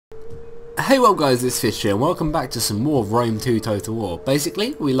Hey well guys, it's Fish here and welcome back to some more of Rome 2 Total War.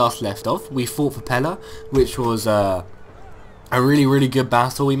 Basically, we last left off, we fought for Pella, which was a really good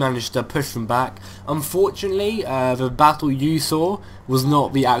battle. We managed to push them back. Unfortunately, the battle you saw was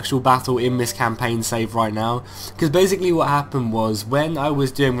not the actual battle in this campaign save right now. Because basically what happened was, when I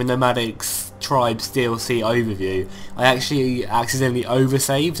was doing the Nomadics Tribes DLC overview, I actually accidentally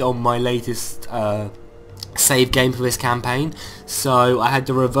oversaved on my latest save game for this campaign, so I had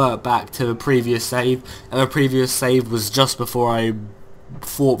to revert back to the previous save, and the previous save was just before I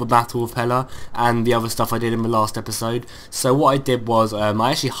fought the Battle of Pella and the other stuff I did in the last episode. So what I did was I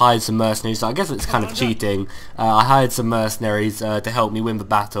actually hired some mercenaries. So I guess it's kind of cheating. I hired some mercenaries to help me win the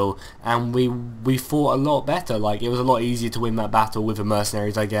battle, and we fought a lot better. Like, it was a lot easier to win that battle with the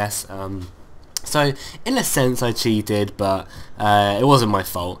mercenaries, I guess. So, in a sense I cheated, but it wasn't my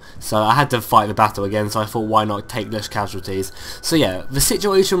fault. So I had to fight the battle again, so I thought, why not take less casualties. So yeah, the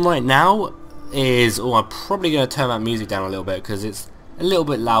situation right now is... Oh, I'm probably going to turn that music down a little bit, because it's a little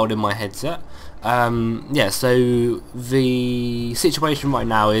bit loud in my headset. Yeah, so the situation right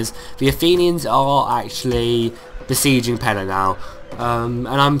now is the Athenians are actually besieging Pella now. And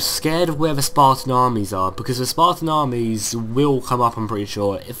I'm scared of where the Spartan armies are, because the Spartan armies will come up, I'm pretty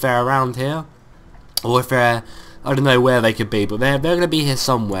sure, if they're around here. Or if they're, I don't know where they could be, but they're going to be here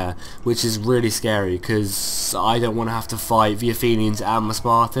somewhere, which is really scary, because I don't want to have to fight the Athenians and the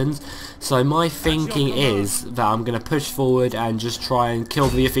Spartans. So my thinking is that I'm going to push forward and just try and kill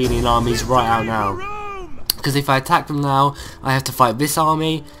the Athenian armies right out now. Because if I attack them now, I have to fight this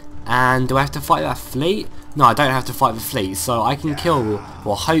army, and do I have to fight that fleet? No, I don't have to fight the fleet, so I can kill,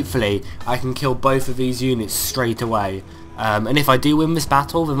 well, hopefully, I can kill both of these units straight away. And if I do win this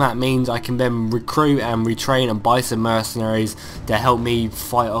battle, then that means I can then recruit and retrain and buy some mercenaries to help me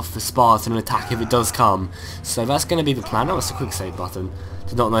fight off the Spartan attack if it does come. So that's going to be the plan. Oh, it's a quick save button.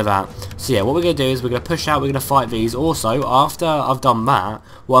 Did not know that. So yeah, what we're going to do is we're going to push out, we're going to fight these. Also, after I've done that,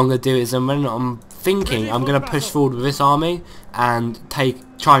 what I'm going to do is when I'm thinking, I'm going to push forward with this army and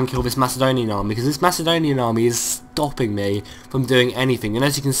try and kill this Macedonian army, because this Macedonian army is stopping me from doing anything. And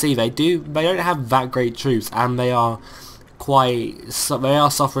as you can see, they don't have that great troops, and they are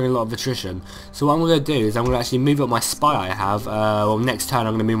suffering a lot of attrition. So what I'm going to do is I'm going to actually move up my spy I have. Well, next turn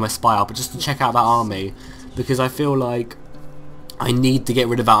I'm going to move my spy up, but just to check out that army, because I feel like I need to get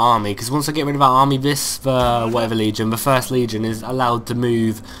rid of that army, because once I get rid of that army, whatever legion, the first legion is allowed to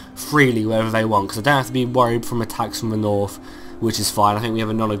move freely wherever they want, because I don't have to be worried from attacks from the north, which is fine. I think we have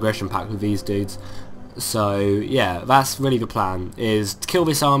a non-aggression pact with these dudes. So yeah, that's really the plan, is to kill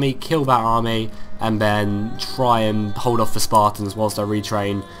this army, kill that army, and then try and hold off the Spartans whilst I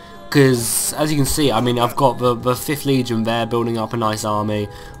retrain. Because as you can see, I mean, I've got the 5th Legion there building up a nice army.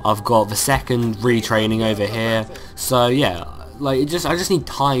 I've got the 2nd retraining over here. So yeah, like I just need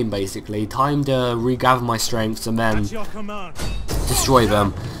time, basically, time to regather my strengths and then destroy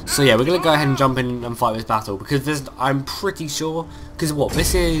them. So yeah, we're gonna go ahead and jump in and fight this battle, because I'm pretty sure, because what,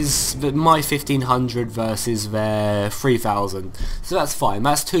 this is my 1500 versus their 3000, so that's fine.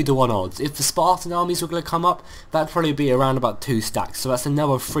 That's 2-to-1 odds. If the Spartan armies were gonna come up, that'd probably be around about 2 stacks, so that's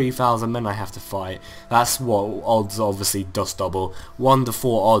another 3000 men I have to fight. That's what odds, obviously dust double,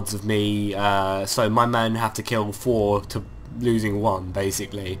 1-to-4 odds of me. So my men have to kill 4 to losing 1,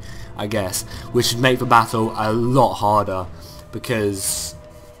 basically, I guess, which would make the battle a lot harder, because,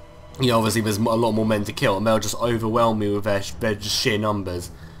 you know, obviously there's a lot more men to kill, and they'll just overwhelm me with their just sheer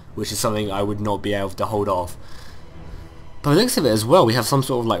numbers, which is something I would not be able to hold off. But the looks of it as well, we have some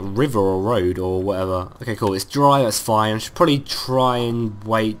sort of like river or road or whatever. Okay, cool, it's dry, that's fine. I should probably try and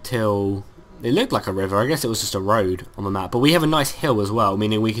wait till... It looked like a river, I guess it was just a road on the map. But we have a nice hill as well,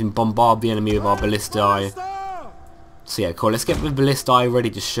 meaning we can bombard the enemy with our ballistae. So yeah, cool, let's get the ballistae ready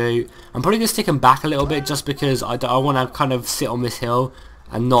to shoot. I'm probably going to stick them back a little bit, just because I want to kind of sit on this hill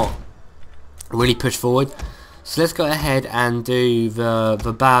and not really push forward. So let's go ahead and do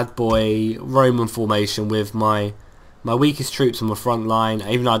the bad boy Roman formation with my weakest troops on the front line,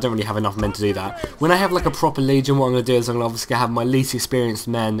 even though I don't really have enough men to do that. When I have like a proper legion, what I'm going to do is I'm going to obviously have my least experienced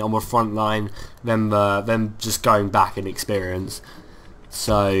men on the front line, then just going back in experience.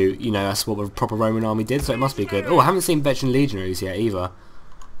 So, you know, that's what the proper Roman army did, so it must be good. Oh, I haven't seen veteran legionaries yet either.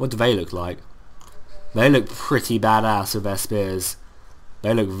 What do they look like? They look pretty badass with their spears.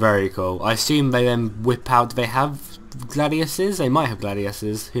 They look very cool. I assume they then whip out... Do they have gladiuses? They might have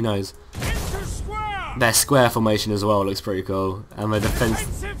gladiuses. Who knows? Their square formation as well looks pretty cool. And the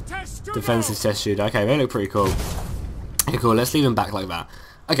defensive test shooter. Okay, they look pretty cool. Okay, cool. Let's leave them back like that.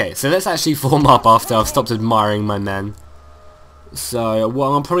 Okay, so let's actually form up after I've stopped admiring my men. So, what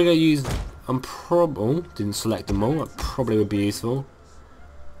I'm probably going to use... didn't select them all. That probably would be useful.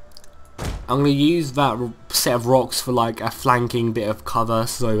 I'm going to use that set of rocks for like a flanking bit of cover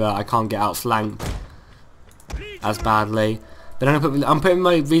so that I can't get outflanked as badly. Then I'm putting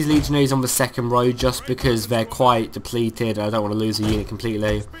these legionaries on the second row just because they're quite depleted and I don't want to lose a unit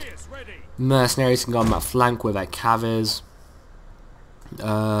completely. Mercenaries can go on that flank where their cav is.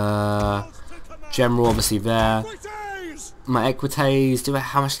 General obviously there. My equites,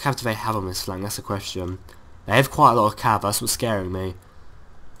 how much cav do they have on this flank? That's the question. They have quite a lot of cav, that's what's scaring me.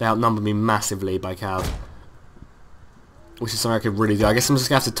 They outnumber me massively by cav. Which is something I could really do. I guess I'm just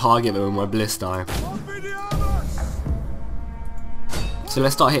going to have to target them with my ballista. So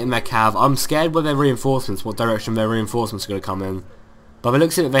let's start hitting their cav. I'm scared with their reinforcements, what direction their reinforcements are going to come in. But it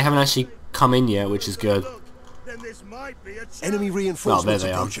looks like they haven't actually come in yet, which is good. Enemy reinforcements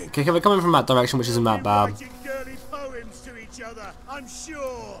there they are. Okay, they're coming from that direction, which isn't that bad. I'm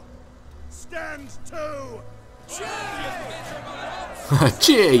sure. Stand to.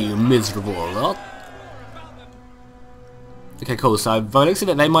 Cheer, you miserable lot. Okay, cool. So by the looks of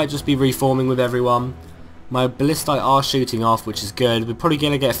it, they might just be reforming with everyone. My ballistae are shooting off, which is good. We're probably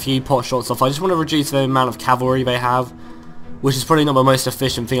going to get a few pot shots off. I just want to reduce the amount of cavalry they have, which is probably not the most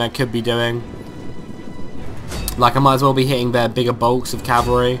efficient thing I could be doing. Like, I might as well be hitting their bigger bulks of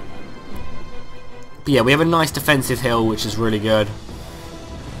cavalry. But yeah, we have a nice defensive hill, which is really good.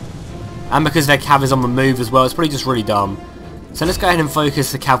 And because their cav is on the move as well, it's probably just really dumb. So let's go ahead and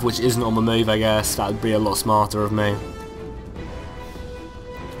focus the cav which isn't on the move, I guess. That would be a lot smarter of me.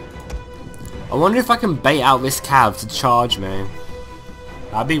 I wonder if I can bait out this cav to charge me.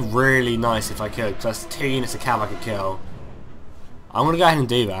 That'd be really nice if I could, because that's 2 units of cav I could kill. I'm going to go ahead and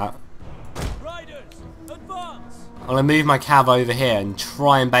do that. I'm going to move my cav over here and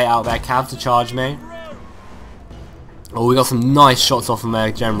try and bait out their cav to charge me. Oh, we got some nice shots off from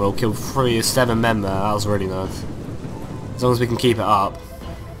their general. Killed 3 of 7 men there. That was really nice. As long as we can keep it up.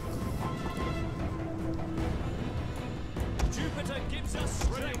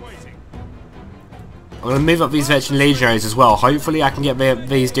 I'm going to move up these veteran legionaries as well. Hopefully I can get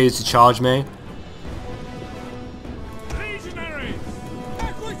these dudes to charge me.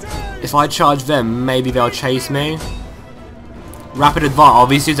 If I charge them, maybe they'll chase me. Rapid advance. Oh,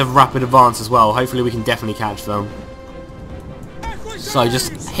 these dudes have rapid advance as well. Hopefully we can definitely catch them. So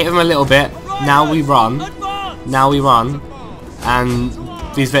just hit them a little bit. Now we run. Now we run. And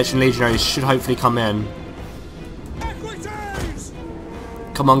these veteran legionaries should hopefully come in.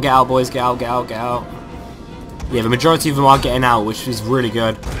 Come on, get out boys. Get out, get out, get out. Yeah, the majority of them are getting out, which is really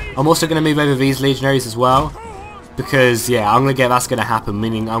good. I'm also going to move over these legionaries as well. Because, yeah, that's going to happen.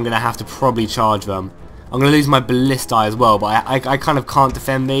 Meaning I'm going to have to probably charge them. I'm going to lose my ballistae as well. But I kind of can't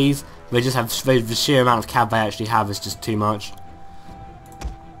defend these. They just have the sheer amount of cav they actually have is just too much.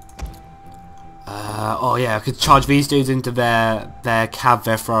 Oh yeah, I could charge these dudes into their cav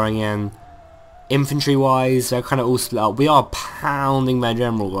they're throwing in. Infantry wise, they're kind of all split up. We are pounding their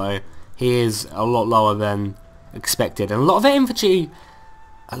general though. He is a lot lower than expected. And a lot of their infantry,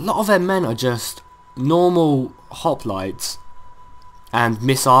 a lot of their men are just normal hoplites and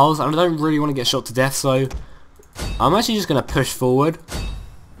missiles. And I don't really want to get shot to death, so I'm actually just going to push forward.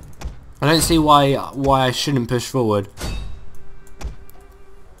 I don't see why I shouldn't push forward.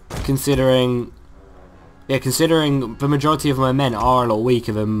 Considering the majority of my men are a lot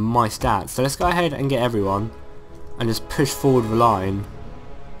weaker than my stats. So let's go ahead and get everyone and just push forward the line.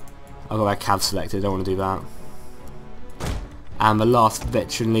 I've got my cav selected, don't want to do that. And the last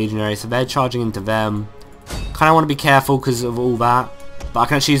veteran legionary, so they're charging into them. Kind of want to be careful because of all that, but I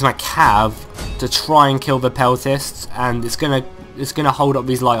can actually use my cav to try and kill the peltists, and it's gonna hold up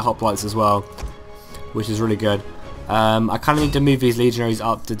these light hoplites as well, which is really good. I kind of need to move these legionaries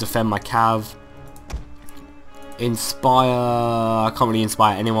up to defend my cav. Inspire, I can't really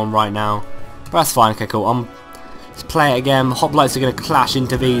inspire anyone right now, but that's fine. Okay, cool. Let's play it again. Hoplites are going to clash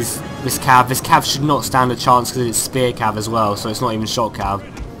into this cav. This cav should not stand a chance because it's spear cav as well, so it's not even shot cav.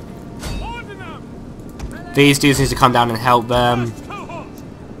 These dudes need to come down and help them.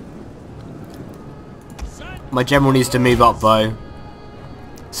 My general needs to move up though.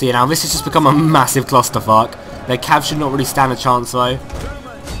 See, now this has just become a massive clusterfuck. Their cav should not really stand a chance though.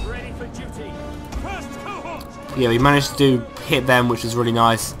 Yeah, we managed to hit them, which is really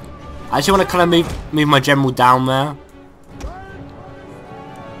nice. I actually want to kind of move my general down there.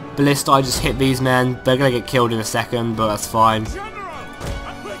 Ballista, I just hit these men. They're going to get killed in a second, but that's fine.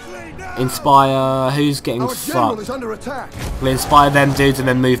 Inspire, who's getting fucked? We'll inspire them dudes and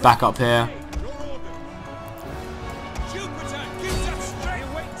then move back up here.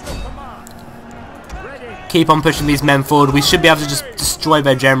 Keep on pushing these men forward. We should be able to just destroy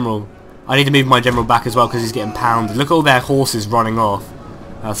their general. I need to move my general back as well because he's getting pounded. Look at all their horses running off.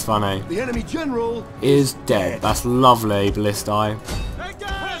 That's funny. The enemy general Is dead. That's lovely, Ballistae.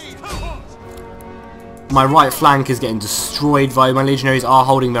 My right flank is getting destroyed though. My legionaries are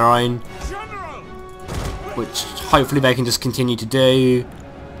holding their own, which hopefully they can just continue to do.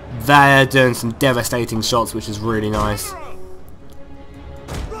 They're doing some devastating shots, which is really nice.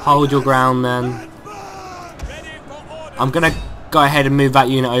 Hold your ground then. I'm going to go ahead and move that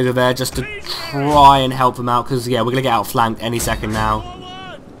unit over there just to try and help them out, because yeah, we're going to get outflanked any second now.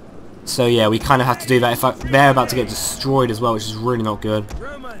 So yeah, we kind of have to do that. They're about to get destroyed as well, which is really not good.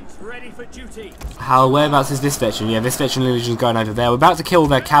 Whereabouts is this veteran? Yeah, this veteran legion's going over there. We're about to kill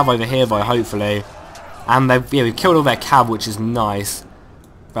their cav over here though, hopefully. And we've killed all their cav, which is nice.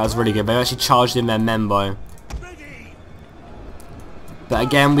 That was really good. They've actually charged in their membo. But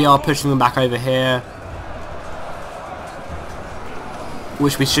again, we are pushing them back over here.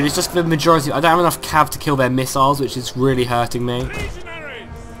 Which we should. It's just the majority. I don't have enough cav to kill their missiles, which is really hurting me.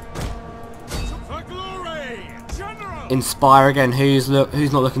 Inspire again. Who's not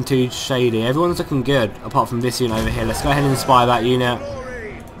looking too shady? Everyone's looking good, apart from this unit over here. Let's go ahead and inspire that unit.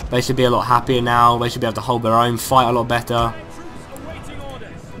 They should be a lot happier now. They should be able to hold their own, fight a lot better.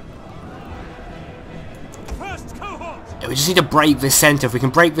 Yeah, we just need to break this centre. If we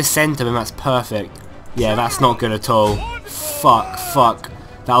can break this centre, then that's perfect. Yeah, that's not good at all. Fuck.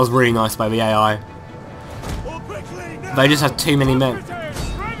 That was really nice by the AI. They just have too many men.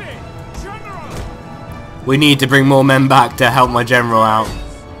 We need to bring more men back to help my general out.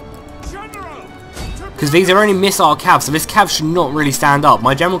 Because these are only missile cav, so this cav should not really stand up.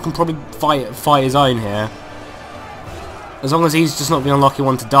 My general can probably fight his own here. As long as he's just not the unlucky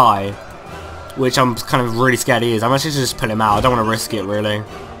one to die. Which I'm kind of really scared he is. I'm actually just pull him out. I don't want to risk it, really.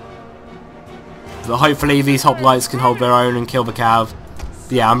 But hopefully these hoplites can hold their own and kill the cav.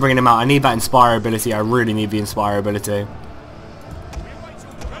 But yeah, I'm bringing him out. I need that Inspire ability. I really need the Inspire ability.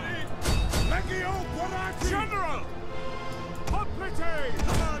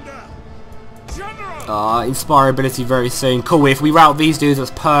 Inspire ability very soon. Cool, if we rout these dudes,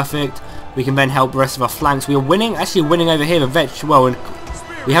 that's perfect. We can then help the rest of our flanks. We are winning, actually winning over here. Well,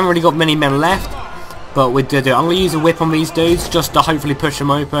 we haven't really got many men left, but we're going to do it. I'm going to use a whip on these dudes just to hopefully push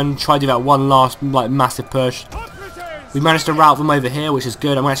them open. Try to do that one last massive push. We managed to rout them over here, which is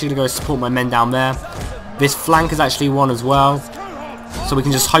good. I'm actually going to go support my men down there. This flank is actually won as well, so we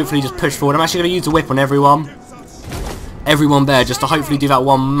can just hopefully just push forward. I'm actually going to use a whip on everyone there, just to hopefully do that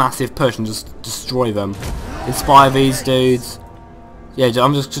one massive push and just destroy them. Inspire these dudes. Yeah,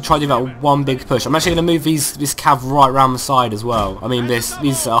 I'm just to try to do that one big push. I'm actually going to move this cav right around the side as well. I mean these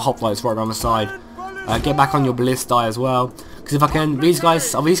hoplites right around the side. Get back on your Ballistae as well, because if I can, these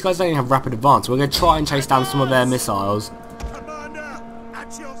guys don't even have rapid advance. We're going to try and chase down some of their missiles.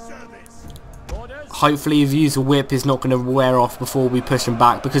 Hopefully if you use a whip is not going to wear off before we push them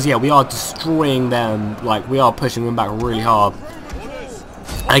back, because yeah, we are destroying them, like we are pushing them back really hard.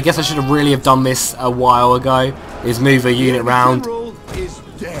 And I guess I should have really have done this a while ago, is move a unit round.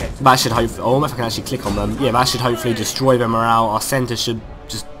 That should hopefully, oh, if I can actually click on them, yeah, that should hopefully destroy them morale. Our centre should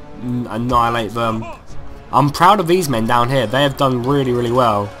just annihilate them. I'm proud of these men down here. They have done really, really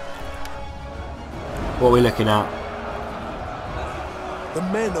well. What are we looking at? The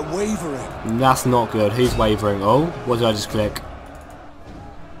men are wavering. That's not good. Who's wavering? Oh, what did I just click?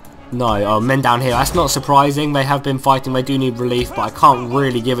 No, men down here. That's not surprising. They have been fighting. They do need relief, but I can't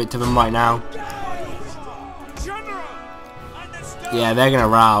really give it to them right now. Yeah, they're going to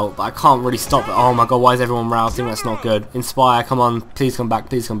rout, but I can't really stop it. Oh my god, why is everyone routing? That's not good. Inspire, come on. Please come back,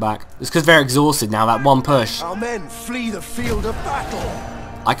 please come back. It's because they're exhausted now, that one push. Our men flee the field of battle.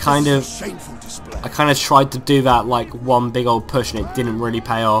 I kind of tried to do that like one big old push and it didn't really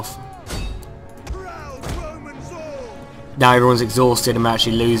pay off. Now everyone's exhausted and we're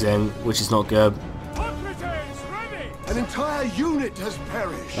actually losing, which is not good. An entire unit has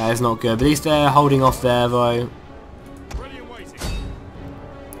perished. That is not good, but at least they're holding off there though.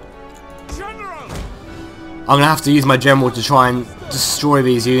 I'm going to have to use my general to try and destroy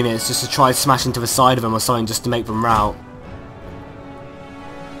these units, just to try smash into the side of them or something, just to make them rout.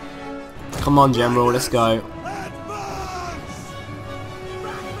 Come on, general, let's go.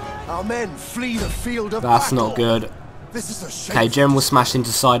 Our men flee the field of That's battle. not good. This is a shame. Okay, general smashed into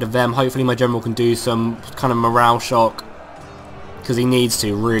the side of them. Hopefully my general can do some kind of morale shock, because he needs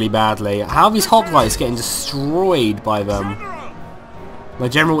to really badly. How are these hoplites getting destroyed by them? My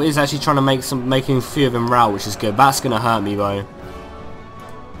general is actually trying to making a few of them rout, which is good. That's going to hurt me though.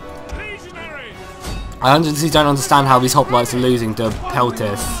 I honestly don't understand how these hoplites are losing to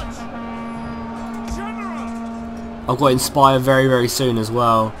Peltis. I've got Inspire very, very soon as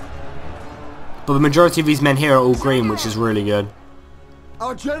well. But the majority of these men here are all green, which is really good.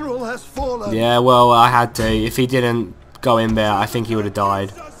 Our general has fallen. Yeah, well, I had to. If he didn't go in there, I think he would have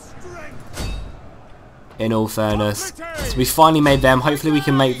died. In all fairness. So we finally made them. Hopefully we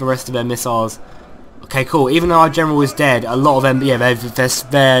can make the rest of their missiles. Okay, cool. Even though our general is dead, a lot of them, yeah,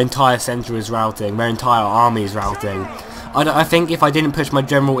 their entire centre is routing. Their entire army is routing. I think if I didn't push my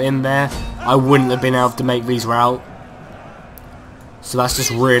general in there, I wouldn't have been able to make these rout. So that's just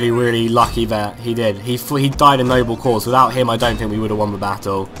really, really lucky that he did. He died a noble cause. Without him, I don't think we would have won the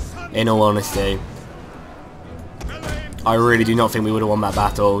battle. In all honesty, I really do not think we would have won that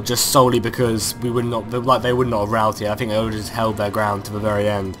battle. Just solely because we would not, like, they would not have routed. I think they would have just held their ground to the very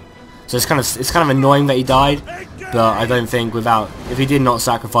end. So it's kind of annoying that he died, but I don't think if he did not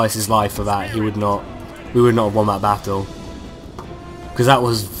sacrifice his life for that, we would not have won that battle. Because that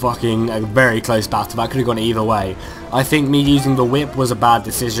was fucking a very close battle. That could have gone either way. I think me using the whip was a bad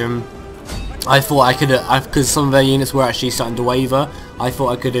decision. I thought I could have, because some of their units were actually starting to waver, I thought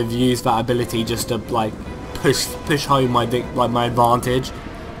I could have used that ability just to like push home my advantage,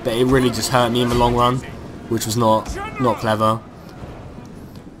 but it really just hurt me in the long run, which was not clever.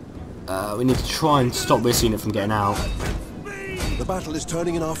 We need to try and stop this unit from getting out. The battle is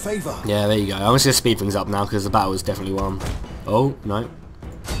turning in our favour. Yeah, there you go. I'm just going to speed things up now because the battle was definitely won. Oh, no.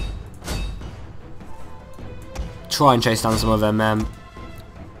 Try and chase down some of their men.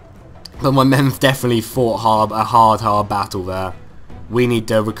 But my men definitely fought a hard battle there. We need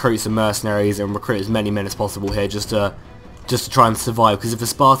to recruit some mercenaries and recruit as many men as possible here just to try and survive. Because if the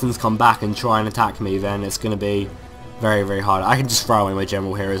Spartans come back and try and attack me, then it's going to be very, very hard. I can just throw away my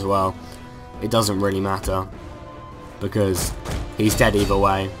general here as well. It doesn't really matter because he's dead either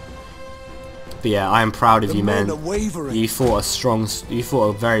way. But yeah, I am proud of you, men. You fought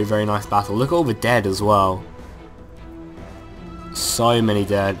a very, very nice battle. Look at all the dead as well. So many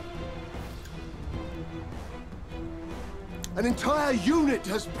dead. An entire unit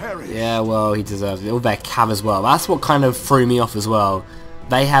has perished. Yeah, well, he deserves it. All their cav as well. That's what kind of threw me off as well.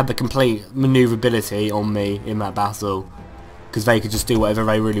 They had the complete maneuverability on me in that battle. Because they could just do whatever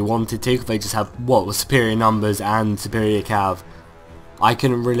they really wanted to. Because they just had, what, superior numbers and superior cav. I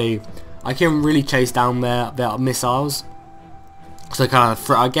couldn't really chase down their missiles. So I kind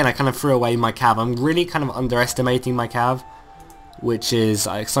of threw away my cav. I'm really kind of underestimating my cav. Which is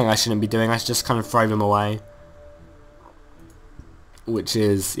something I shouldn't be doing. I should just kind of throw them away. Which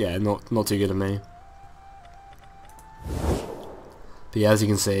is, yeah, not too good of me. But yeah, as you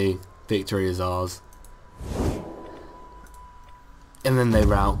can see, victory is ours. And then they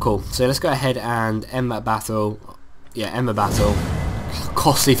rout. Cool. So let's go ahead and end that battle. Yeah, end the battle.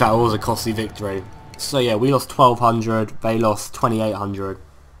 Costly, that was a costly victory. So yeah, we lost 1,200. They lost 2,800.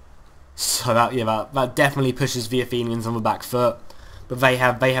 So that definitely pushes the Athenians on the back foot. But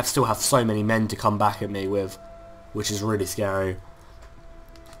they still have so many men to come back at me with, which is really scary.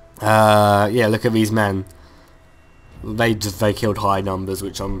 Yeah, look at these men. They killed high numbers,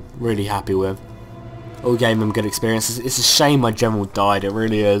 which I'm really happy with. All gave them good experiences. It's a shame my general died. It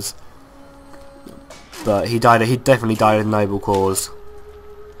really is. But he definitely died in a noble cause.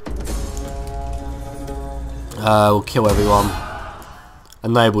 We'll kill everyone. A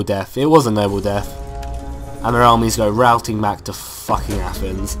noble death. It was a noble death. And their armies go routing back to fucking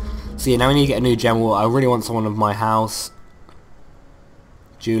Athens. So yeah, now we need to get a new general. I really want someone of my house.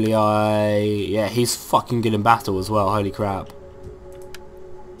 Julii, yeah, he's fucking good in battle as well, holy crap.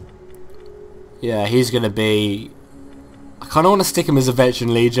 Yeah, he's gonna be... I kinda want to stick him as a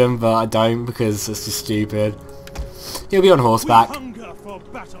veteran legion, but I don't because it's just stupid. He'll be on horseback.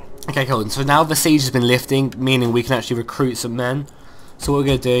 Okay, cool, so now the siege has been lifting, meaning we can actually recruit some men. So what we're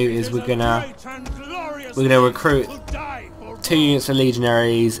gonna do is we're gonna recruit 2 units of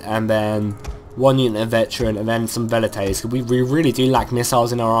legionaries and then 1 unit of veteran and then some velites. We really do lack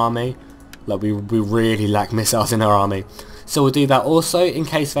missiles in our army. Like we really lack missiles in our army. So we'll do that also in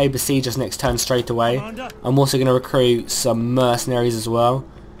case they besiege us next turn straight away. I'm also going to recruit some mercenaries as well.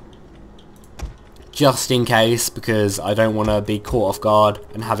 Just in case, because I don't want to be caught off guard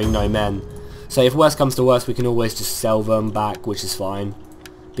and having no men. So if worst comes to worst, we can always just sell them back, which is fine.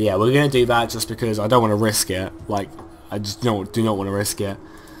 But yeah, we're going to do that just because I don't want to risk it. Like, I just do not want to risk it.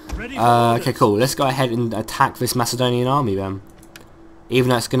 Okay, cool. Let's go ahead and attack this Macedonian army then. Even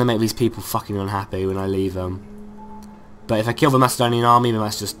though it's going to make these people fucking unhappy when I leave them. But if I kill the Macedonian army, then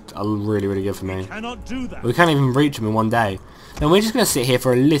that's just really, really good for me. We can't even reach them in one day. Then we're just going to sit here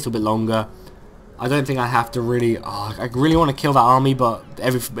for a little bit longer. I don't think I have to really... Oh, I really want to kill that army, but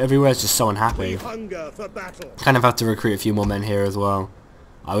everywhere is just so unhappy. Kind of have to recruit a few more men here as well.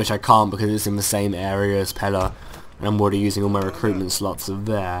 I wish I can't because it's in the same area as Pella. And I'm already using all my recruitment slots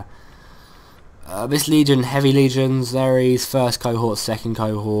there. This legion, heavy legions, Ares, first cohort, second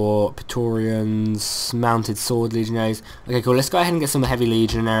cohort, Praetorians, mounted sword legionaries. Okay, cool. Let's go ahead and get some heavy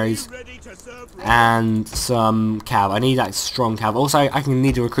legionaries and some cav. I need that strong cav. Also, I can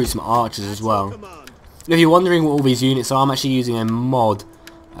need to recruit some archers as well. If you're wondering what all these units are, I'm actually using a mod,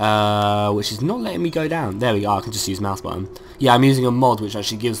 which is not letting me go down. There we go. I can just use mouse button. Yeah, I'm using a mod which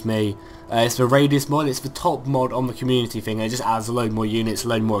actually gives me. It's the radius mod. It's the top mod on the community thing. It just adds a load more units, a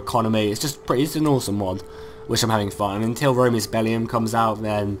load more economy. It's just pretty. It's an awesome mod, which I'm having fun. And until Rome's Bellium comes out,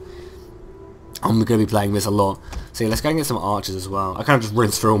 then I'm going to be playing this a lot. So yeah, let's go and get some archers as well. I kind of just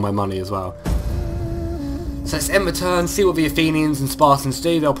rinse through all my money as well. So let's end the turn, see what the Athenians and Spartans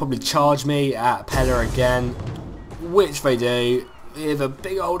do. They'll probably charge me at Pella again, which they do. They have a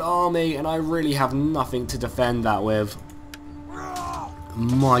big old army, and I really have nothing to defend that with.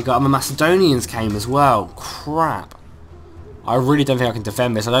 My god, and the Macedonians came as well. Crap. I really don't think I can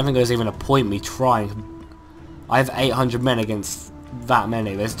defend this. I don't think there's even a point me trying. I have 800 men against that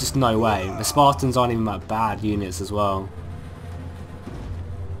many. There's just no way. The Spartans aren't even that bad units as well.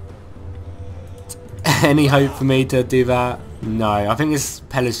 Any hope for me to do that? No. I think this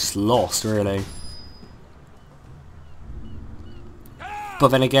Pella's just lost, really. But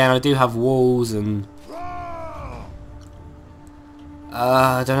then again, I do have walls and...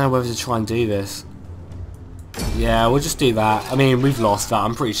 I don't know whether to try and do this. Yeah, we'll just do that. I mean, we've lost that,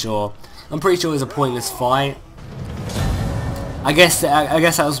 I'm pretty sure. I'm pretty sure it was a pointless fight. I guess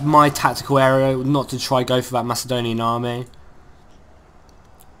that was my tactical error, not to try go for that Macedonian army.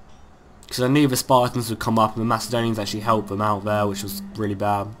 Because I knew the Spartans would come up and the Macedonians actually helped them out there, which was really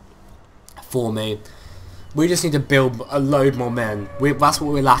bad for me. We just need to build a load more men. That's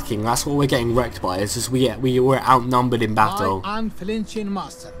what we're lacking. That's what we're getting wrecked by. It's just we're outnumbered in battle. My unflinching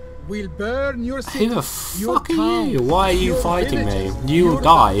master will burn your city. Who the fuck are you? Why are you fighting me? You will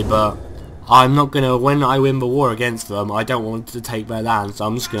die, but I'm not gonna. When I win the war against them, I don't want to take their land, so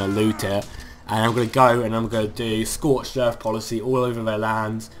I'm just gonna loot it, and I'm gonna go and I'm gonna do scorched earth policy all over their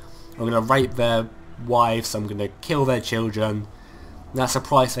lands. I'm gonna rape their wives. I'm gonna kill their children. That's a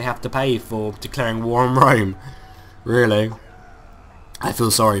price they have to pay for declaring war on Rome. Really. I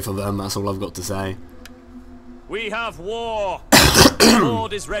feel sorry for them, that's all I've got to say. We have war. The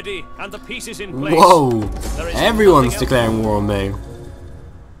Lord is ready and the peace is in place. Whoa! Everyone's declaring war on me.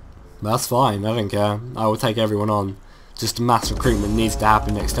 That's fine, I don't care. I will take everyone on. Just mass recruitment needs to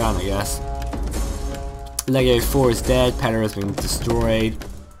happen next turn, I guess. Legio 4 is dead, Pella has been destroyed.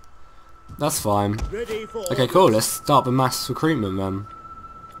 That's fine. Okay, cool. Let's start the mass recruitment then.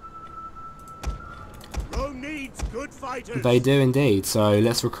 Rome needs good fighters. They do indeed. So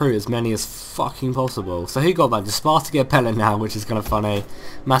let's recruit as many as fucking possible. So who got that? Does Sparta get Pella now, which is kind of funny.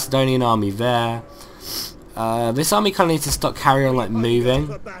 Macedonian army there. This army kind of needs to start carry on like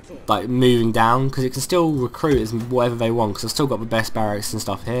moving down, because it can still recruit as whatever they want. Because I've still got the best barracks and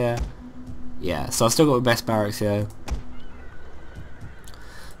stuff here. Yeah, so I've still got the best barracks here.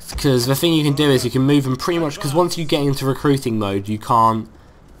 Because the thing you can do is you can move them pretty much, because once you get into recruiting mode you can't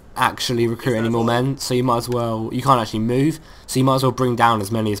actually recruit any more men, so you might as well, you can't actually move, so you might as well bring down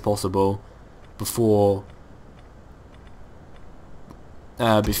as many as possible before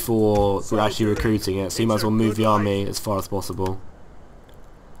we're actually recruiting it, so you might as well move the army as far as possible.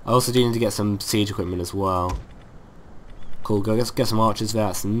 I also do need to get some siege equipment as well. Cool, let's get some archers there,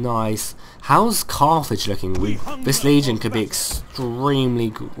 that's nice. How's Carthage looking? This legion could be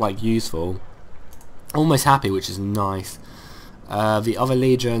extremely like useful. Almost happy, which is nice. The other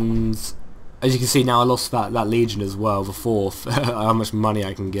legions, as you can see now I lost that legion as well, the fourth, how much money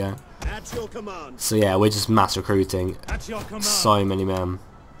I can get. So yeah, we're just mass recruiting. So many men.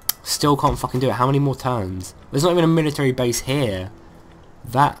 Still can't fucking do it. How many more turns? There's not even a military base here.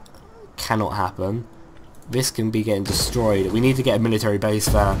 That cannot happen. This can be getting destroyed. We need to get a military base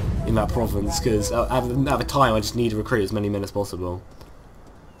there in that province, because at the time I just need to recruit as many men as possible.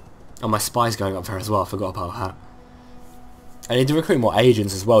 Oh, my spy's going up there as well, I forgot about that. I need to recruit more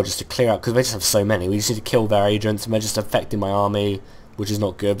agents as well, just to clear out, because they just have so many. We just need to kill their agents, and they're just affecting my army, which is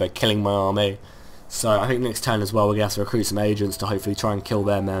not good. They're killing my army. So I think next turn as well we're going to have to recruit some agents to hopefully try and kill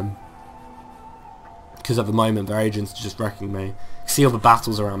their men. Because at the moment their agents are just wrecking me. See all the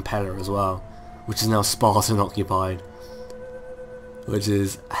battles around Pella as well, which is now Spartan occupied, which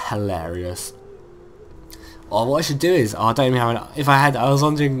is hilarious. Oh, what I should do is, I don't even have I was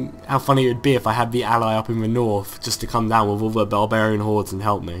wondering how funny it would be if I had the ally up in the north just to come down with all the barbarian hordes and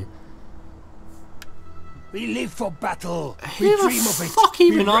help me. We live for battle. Who the fuck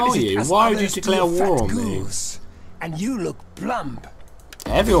even are you? Why would you declare war on me? And you look plump.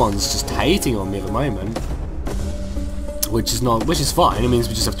 Everyone's just hating on me at the moment. which is fine. It means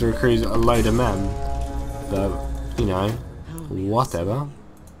we just have to recruit a load of men. But you know, whatever.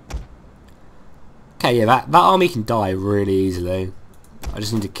 Okay, yeah, that army can die really easily. I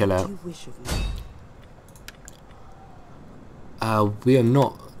just need to kill it. We are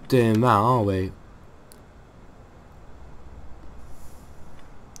not doing that, are we?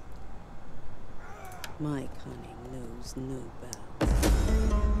 My cunning knows no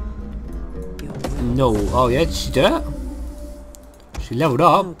bounds. No. Oh yeah, did she do it? She leveled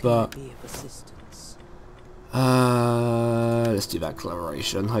up, but let's do that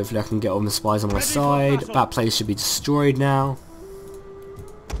collaboration. Hopefully I can get all the spies on my side. That place should be destroyed now.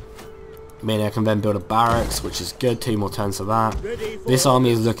 Meaning I can then build a barracks, which is good. 2 more turns for that. This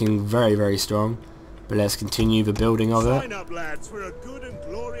army is looking very, very strong. But let's continue the building of it.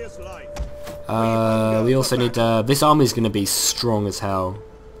 We also need to... This army is going to be strong as hell.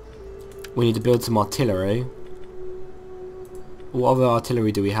 We need to build some artillery. What other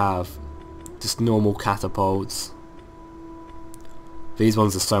artillery do we have? Just normal catapults. These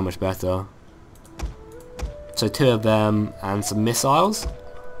ones are so much better. So 2 of them and some missiles.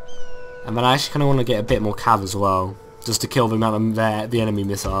 And then I actually kind of want to get a bit more cav as well, just to kill the amount of the enemy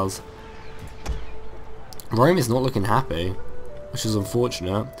missiles. Rome is not looking happy, which is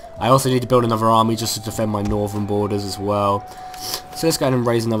unfortunate. I also need to build another army just to defend my northern borders as well. So let's go ahead and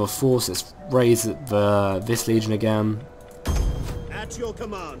raise another force. Let's raise this legion again. At your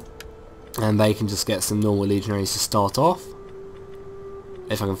command. And they can just get some normal legionaries to start off.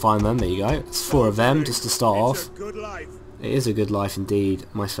 If I can find them, there you go. It's 4 of them just to start off. It is a good life indeed,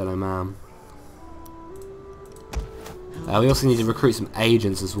 my fellow man. We also need to recruit some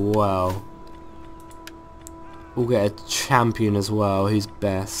agents as well. We'll get a champion as well. Who's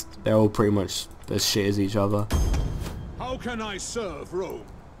best? They're all pretty much as shit as each other. How can I serve Rome?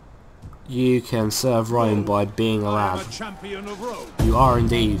 You can serve Rome by being a lad. Champion of Rome. You are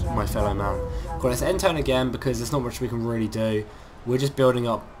indeed, my fellow man. Well, let's end turn again because there's not much we can really do. We're just building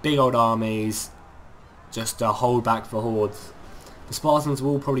up big old armies just to hold back the hordes. The Spartans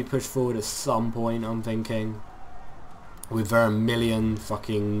will probably push forward at some point, I'm thinking, with their million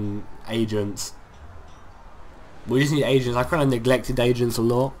fucking agents. We just need agents. I kind of neglected agents a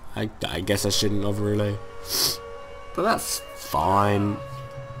lot. I guess I shouldn't have really, but that's fine.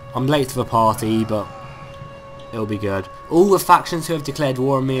 I'm late to the party, but it'll be good. All the factions who have declared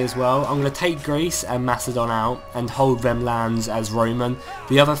war on me as well, I'm going to take Greece and Macedon out and hold them lands as Roman.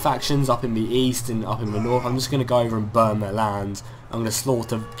 The other factions up in the east and up in the north, I'm just going to go over and burn their lands. I'm going to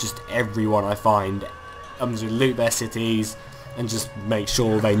slaughter just everyone I find. I'm going to loot their cities and just make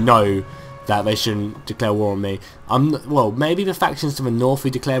sure they know that they shouldn't declare war on me. Well, maybe the factions to the north who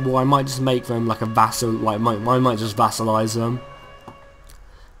declare war, I might just make them like a vassal, like I might just vassalize them.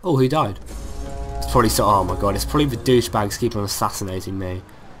 Oh, who died? It's probably so. Oh my god, it's probably the douchebags keep on assassinating me.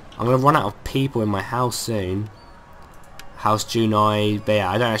 I'm gonna run out of people in my house soon. House Junai, but yeah,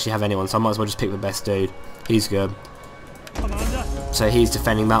 I don't actually have anyone, so I might as well just pick the best dude. He's good. Commander. So he's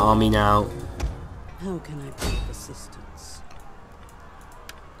defending that army now. How can I bring assistance?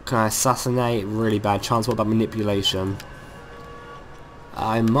 Can I assassinate? Really bad chance. What about manipulation?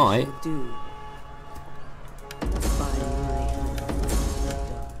 I might. Do.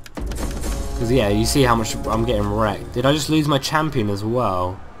 Because yeah, you see how much I'm getting wrecked. Did I just lose my champion as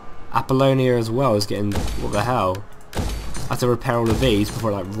well? Apollonia as well is getting... What the hell? I have to repair all of these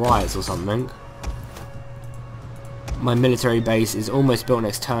before like riots or something. My military base is almost built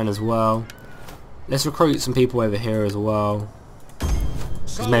next turn as well. Let's recruit some people over here as well.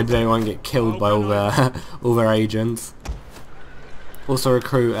 Because maybe they won't get killed by all their agents. Also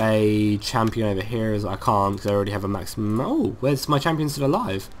recruit a champion over here as I can't because I already have a maximum... Oh, where's my champion still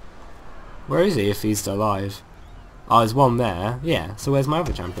alive? Where is he if he's still alive? Oh, there's one there. Yeah, so where's my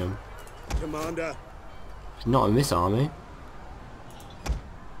other champion? Commander. He's not in this army.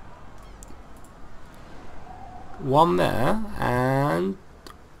 One there, and...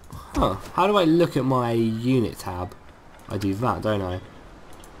 Huh, how do I look at my unit tab? I do that, don't I?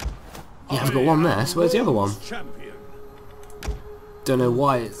 Yeah, I've got one there, so where's the other one? Don't know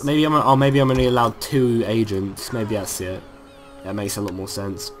why. Maybe I'm only allowed 2 agents. Maybe that's it. That makes a lot more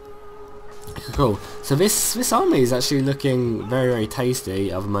sense. Cool. So this army is actually looking very, very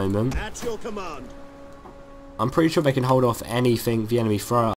tasty at the moment. At your command. I'm pretty sure they can hold off anything the enemy throw